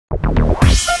Hello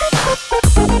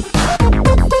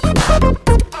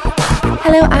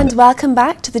and welcome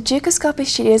back to the Dukascopy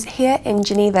studios here in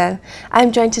Geneva.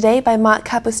 I'm joined today by Marc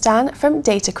Kapustin from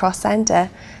Data Cross Centre.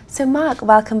 So Marc,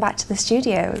 welcome back to the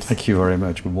studios. Thank you very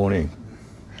much. Good morning.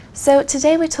 So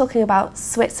today we're talking about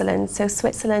Switzerland. So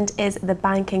Switzerland is the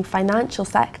banking financial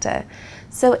sector.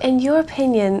 So in your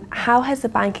opinion, how has the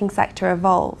banking sector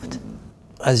evolved?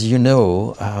 As you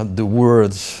know, the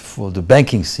words for the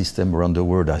banking system around the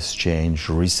world has changed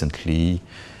recently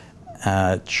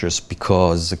just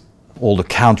because all the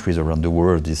countries around the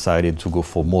world decided to go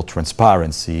for more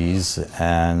transparencies,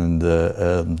 and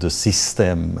the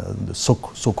system, the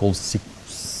so-called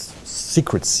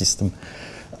secret system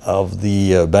of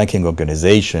the banking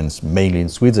organizations, mainly in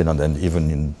Switzerland and even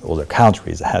in other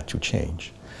countries, had to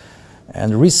change.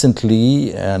 And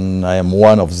recently, and I am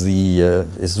one of the,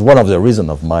 it's one of the reasons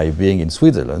of my being in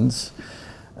Switzerland,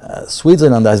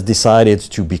 Switzerland has decided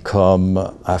to become,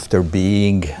 after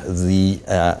being the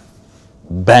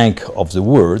bank of the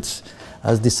world,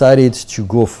 has decided to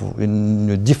go in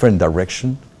a different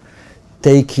direction,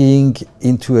 taking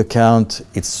into account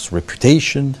its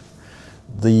reputation,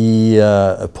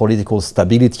 the political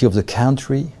stability of the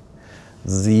country,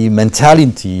 the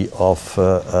mentality of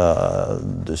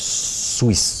the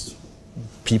Swiss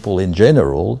people in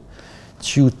general,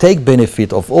 to take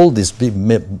benefit of all this big,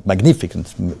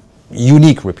 magnificent,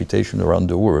 unique reputation around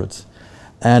the world,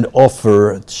 and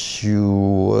offer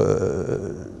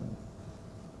to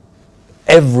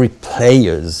every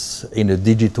players in a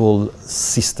digital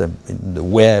system, in the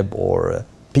web, or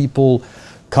people,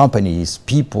 companies,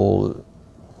 people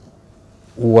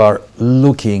who are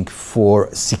looking for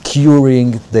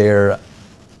securing their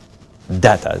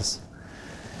datas,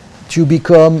 to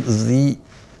become the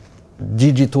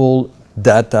digital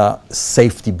data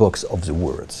safety box of the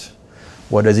world.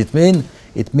 What does it mean?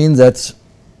 It means that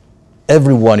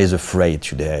everyone is afraid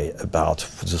today about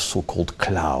the so-called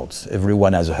clouds.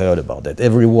 Everyone has heard about that.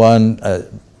 Everyone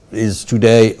is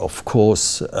today, of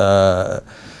course,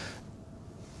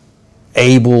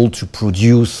 able to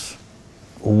produce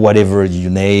whatever you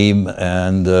name,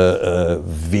 and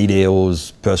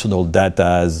videos, personal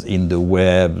data in the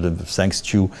web, thanks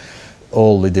to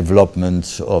all the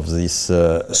development of these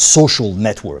social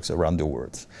networks around the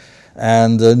world.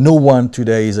 And no one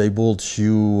today is able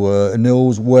to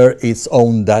know where its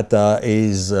own data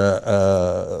is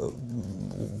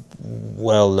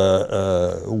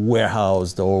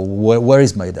warehoused, or where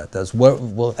is my data?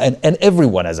 And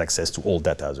everyone has access to all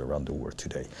data around the world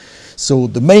today. So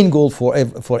the main goal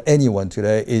for anyone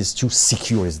today is to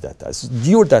secure his data.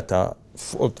 Your data,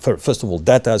 first of all,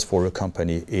 data for a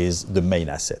company is the main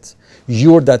asset.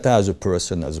 Your data as a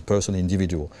person,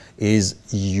 individual, is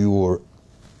your,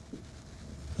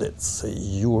 let's say,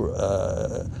 your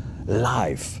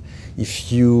life.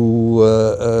 If you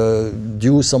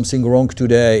do something wrong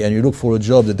today and you look for a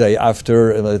job the day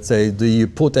after, let's say, the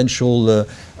potential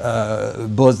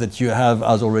boss that you have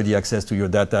has already access to your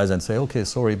data and say, okay,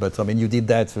 sorry, but I mean, you did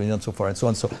that, and so far and so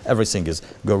on. So everything is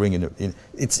going in.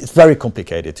 It's very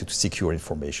complicated to secure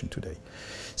information today.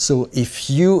 So if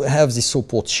you have this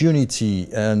opportunity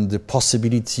and the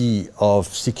possibility of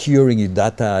securing your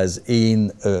data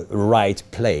in a right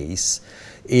place,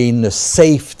 in a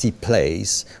safety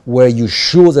place where you're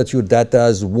sure that your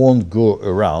data won't go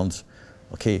around,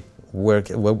 okay, where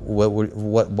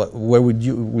will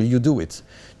you do it?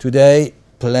 Today,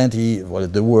 plenty, well,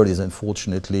 the world is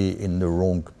unfortunately in the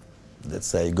wrong, let's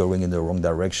say, going in the wrong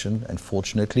direction.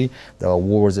 Unfortunately, there are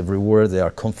wars everywhere, there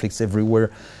are conflicts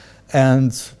everywhere.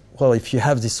 And well, if you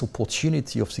have this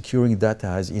opportunity of securing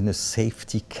data in a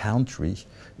safety country,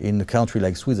 in a country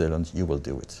like Switzerland, you will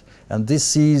do it. And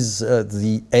this is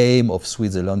the aim of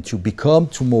Switzerland, to become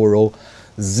tomorrow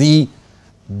the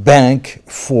bank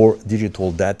for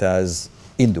digital data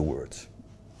in the world.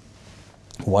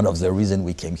 One of the reasons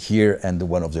we came here, and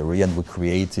one of the reasons we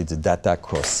created the Data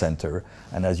Cross Centre.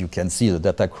 And as you can see, the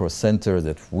Data Cross Centre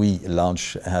that we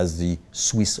launched has the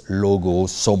Swiss logo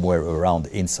somewhere around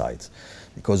inside,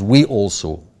 because we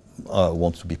also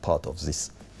want to be part of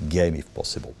this game if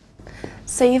possible.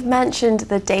 So you've mentioned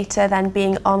the data then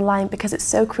being online because it's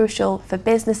so crucial for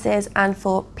businesses and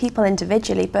for people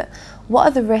individually, but what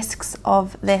are the risks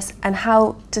of this, and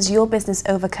how does your business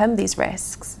overcome these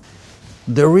risks?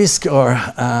 The risks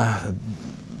are,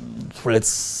 let's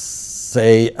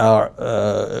say,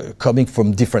 coming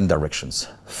from different directions.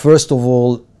 First of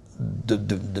all,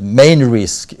 the main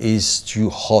risk is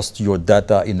to host your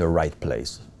data in the right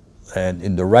place. And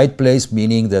in the right place,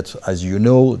 meaning that, as you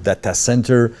know, data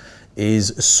center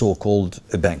is so-called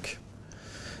a bank.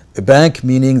 A bank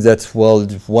meaning that, well,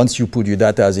 once you put your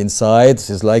data inside,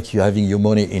 it's like you're having your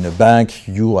money in a bank.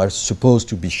 You are supposed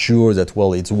to be sure that,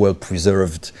 well, it's well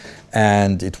preserved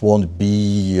and it won't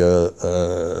be, well,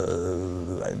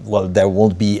 there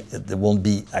won't be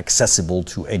accessible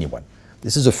to anyone.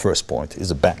 This is the first point,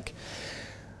 is a bank.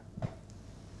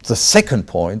 The second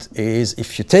point is,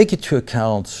 if you take into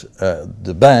account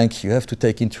the bank, you have to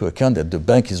take into account that the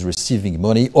bank is receiving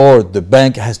money, or the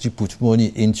bank has to put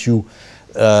money into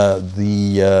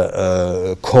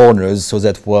the corners so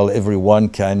that, well, everyone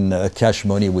can cash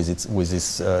money with its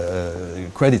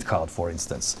credit card, for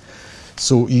instance.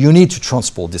 So you need to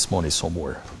transport this money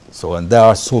somewhere. So, and there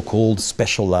are so-called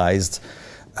specialized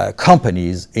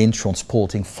companies in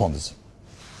transporting funds.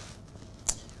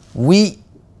 We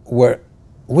are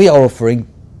offering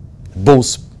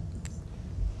both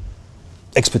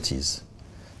expertise,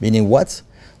 meaning what?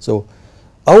 So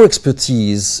our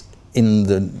expertise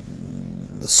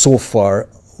so far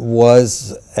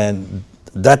was, and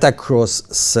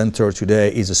Datacross Center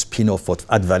today is a spin-off of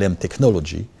Advalem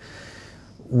Technology,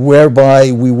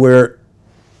 whereby we were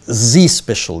the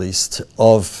specialist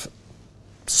of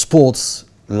sports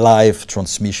live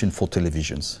transmission for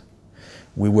televisions.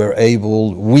 We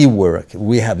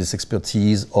have this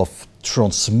expertise of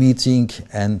transmitting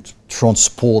and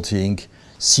transporting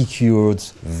secured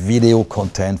video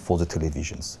content for the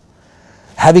televisions.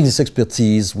 Having this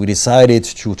expertise, we decided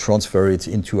to transfer it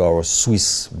into our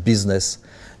Swiss business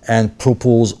and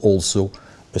propose also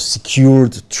a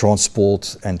secured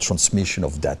transport and transmission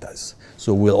of data.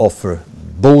 So we'll offer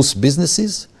both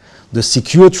businesses, the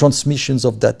secure transmissions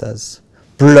of data,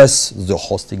 plus the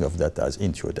hosting of data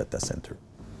into a data center.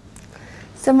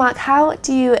 So Marc, how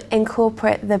do you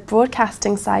incorporate the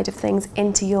broadcasting side of things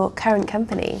into your current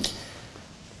company?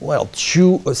 Well,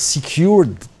 to secure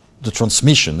the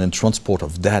transmission and transport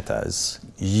of data,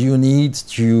 you need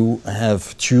to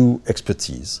have two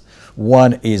expertise.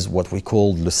 One is what we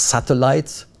call the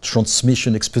satellite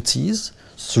transmission expertise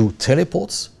through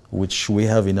teleports, which we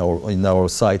have in our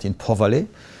site in Port-Valais.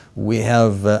 We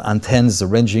have antennas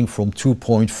ranging from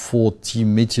 2.40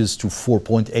 meters to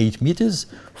 4.8 meters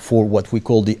for what we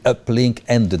call the uplink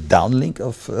and the downlink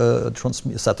of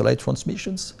satellite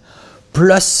transmissions,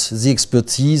 plus the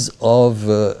expertise of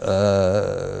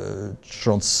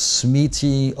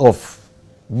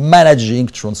managing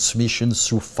transmissions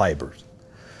through fiber.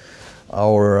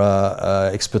 Our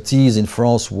expertise in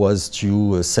France was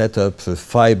to set up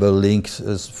fiber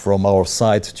links from our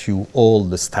site to all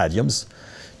the stadiums.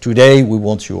 Today, we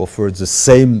want to offer the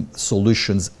same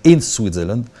solutions in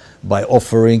Switzerland by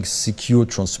offering secure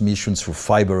transmissions through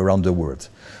fiber around the world.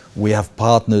 We have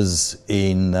partners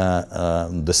in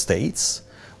the States.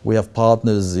 We have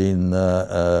partners in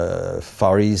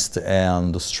Far East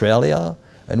and Australia.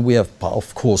 And we have,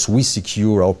 of course, we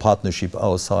secure our partnership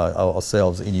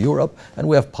ourselves in Europe, and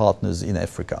we have partners in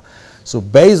Africa. So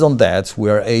based on that,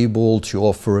 we are able to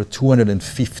offer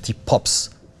 250 POPs,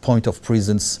 point of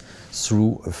presence,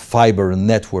 through a fiber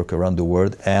network around the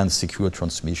world and secure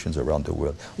transmissions around the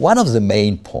world. One of the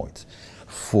main points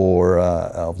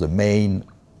of the main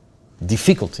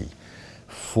difficulty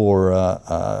for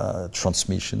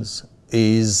transmissions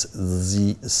is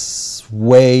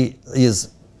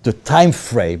the time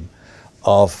frame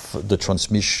of the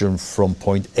transmission from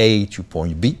point A to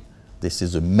point B. This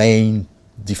is the main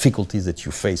difficulty that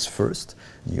you face first.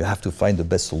 You have to find the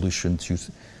best solution to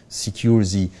secure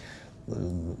the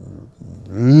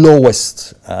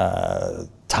lowest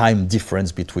time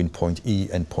difference between point E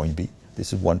and point B.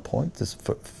 This is one point.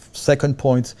 The second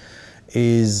point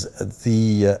is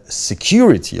the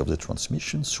security of the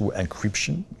transmission through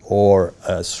encryption or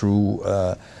through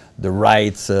the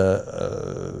right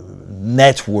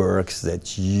networks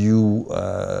that you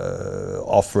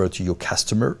offer to your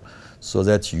customer, so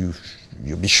that you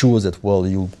be sure that, well,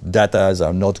 your data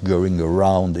are not going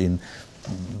around in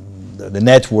the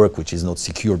network which is not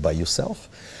secured by yourself.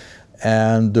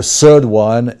 And the third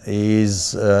one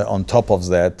is, on top of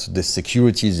that, the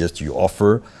security that you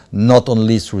offer, not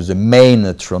only through the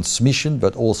main transmission,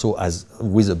 but also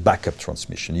with a backup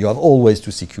transmission. You have always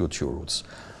to secure two routes,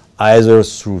 either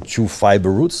through two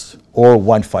fiber routes or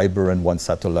one fiber and one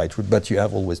satellite route, but you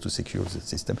have always to secure the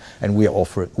system. And we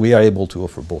are able to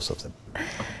offer both of them.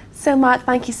 So Marc,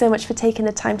 thank you so much for taking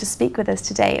the time to speak with us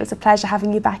today. It was a pleasure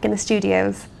having you back in the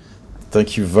studios.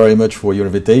 Thank you very much for your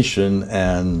invitation,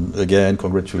 and again,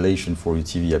 congratulations for your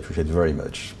TV. I appreciate it very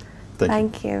much.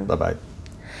 Thank you. Bye-bye.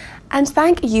 And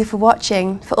thank you for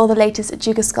watching. For all the latest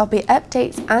Dukascopy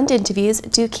updates and interviews,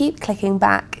 do keep clicking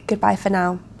back. Goodbye for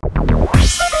now.